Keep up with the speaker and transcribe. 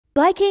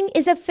Biking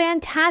is a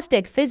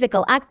fantastic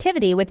physical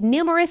activity with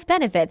numerous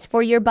benefits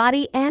for your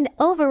body and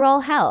overall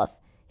health.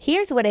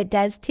 Here's what it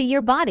does to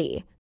your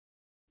body.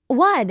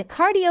 1.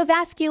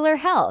 Cardiovascular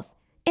health.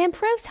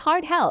 Improves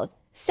heart health.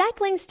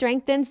 Cycling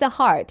strengthens the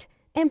heart,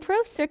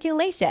 improves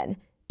circulation,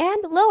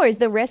 and lowers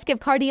the risk of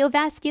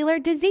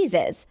cardiovascular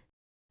diseases.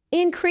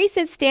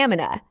 Increases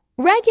stamina.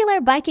 Regular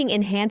biking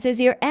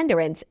enhances your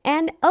endurance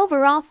and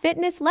overall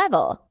fitness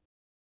level.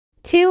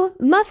 2.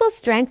 Muscle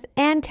strength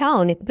and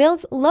tone.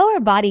 Builds lower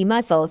body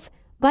muscles.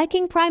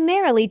 Biking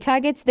primarily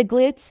targets the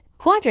glutes,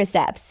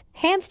 quadriceps,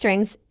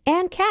 hamstrings,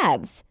 and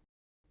calves.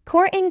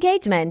 Core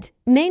engagement.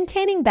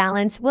 Maintaining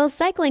balance while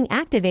cycling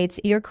activates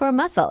your core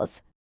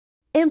muscles.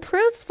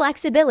 Improves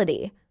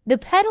flexibility. The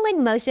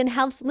pedaling motion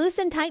helps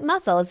loosen tight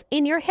muscles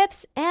in your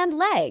hips and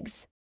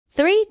legs.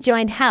 3.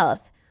 Joint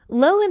health.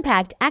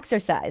 Low-impact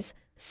exercise.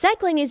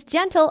 Cycling is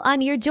gentle on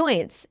your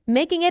joints,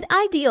 making it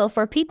ideal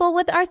for people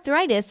with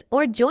arthritis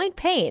or joint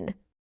pain.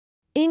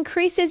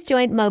 Increases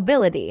joint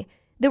mobility.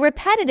 The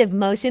repetitive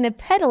motion of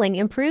pedaling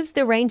improves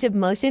the range of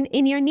motion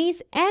in your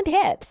knees and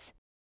hips.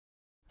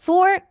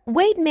 4.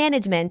 Weight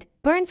management.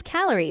 Burns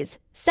calories.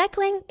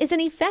 Cycling is an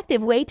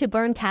effective way to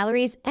burn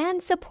calories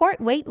and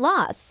support weight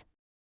loss.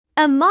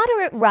 A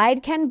moderate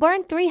ride can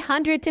burn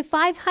 300 to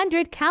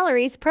 500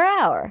 calories per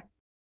hour.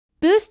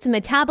 Boosts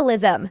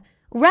metabolism.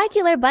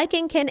 Regular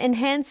biking can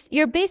enhance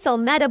your basal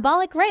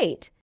metabolic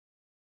rate.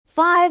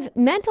 5.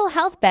 Mental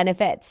health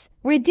benefits.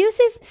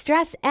 Reduces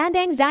stress and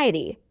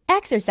anxiety.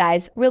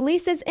 Exercise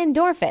releases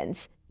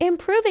endorphins,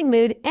 improving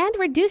mood and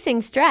reducing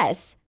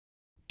stress.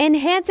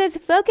 Enhances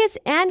focus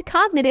and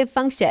cognitive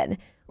function.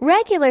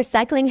 Regular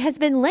cycling has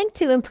been linked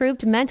to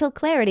improved mental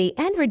clarity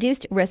and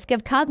reduced risk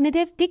of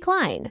cognitive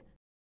decline.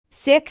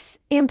 6.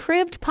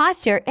 Improved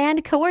posture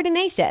and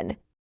coordination.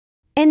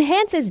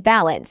 Enhances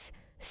balance.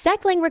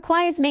 Cycling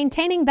requires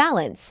maintaining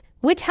balance,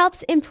 which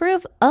helps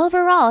improve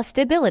overall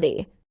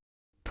stability.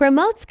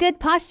 Promotes good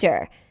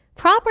posture.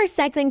 Proper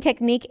cycling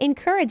technique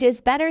encourages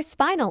better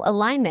spinal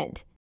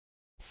alignment.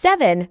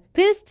 7.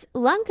 Boosts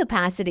lung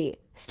capacity.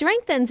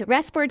 Strengthens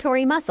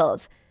respiratory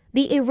muscles.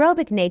 The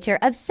aerobic nature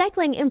of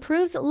cycling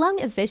improves lung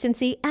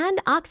efficiency and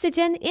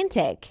oxygen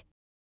intake.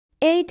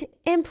 8.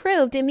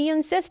 Improved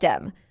immune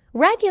system.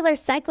 Regular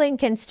cycling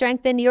can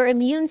strengthen your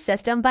immune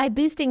system by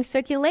boosting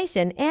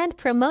circulation and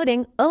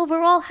promoting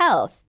overall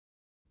health.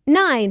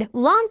 9.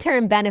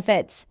 Long-term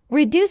benefits.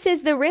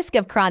 Reduces the risk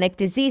of chronic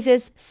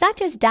diseases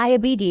such as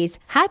diabetes,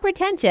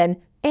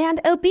 hypertension, and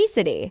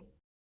obesity.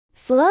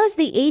 Slows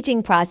the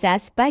aging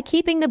process by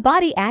keeping the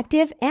body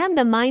active and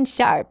the mind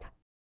sharp.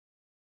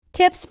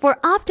 Tips for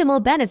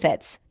optimal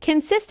benefits.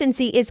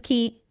 Consistency is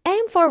key.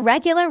 Aim for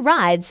regular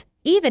rides,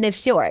 even if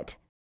short.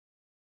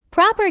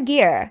 Proper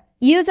gear.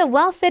 Use a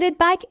well-fitted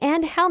bike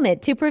and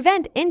helmet to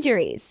prevent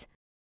injuries.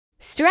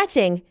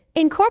 Stretching.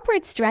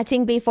 Incorporate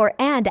stretching before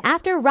and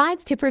after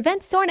rides to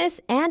prevent soreness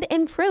and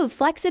improve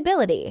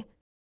flexibility.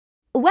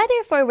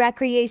 Whether for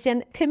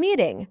recreation,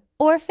 commuting,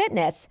 or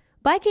fitness,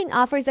 biking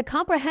offers a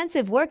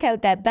comprehensive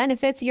workout that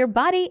benefits your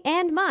body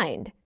and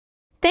mind.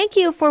 Thank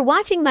you for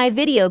watching my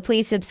video.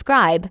 Please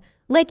subscribe,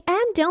 like,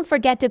 and don't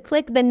forget to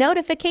click the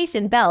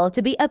notification bell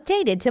to be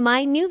updated to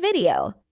my new video.